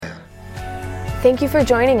Thank you for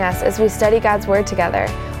joining us as we study God's Word together.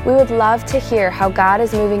 We would love to hear how God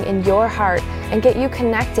is moving in your heart and get you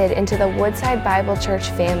connected into the Woodside Bible Church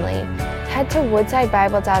family. Head to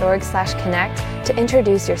woodsidebible.org/connect to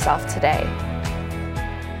introduce yourself today.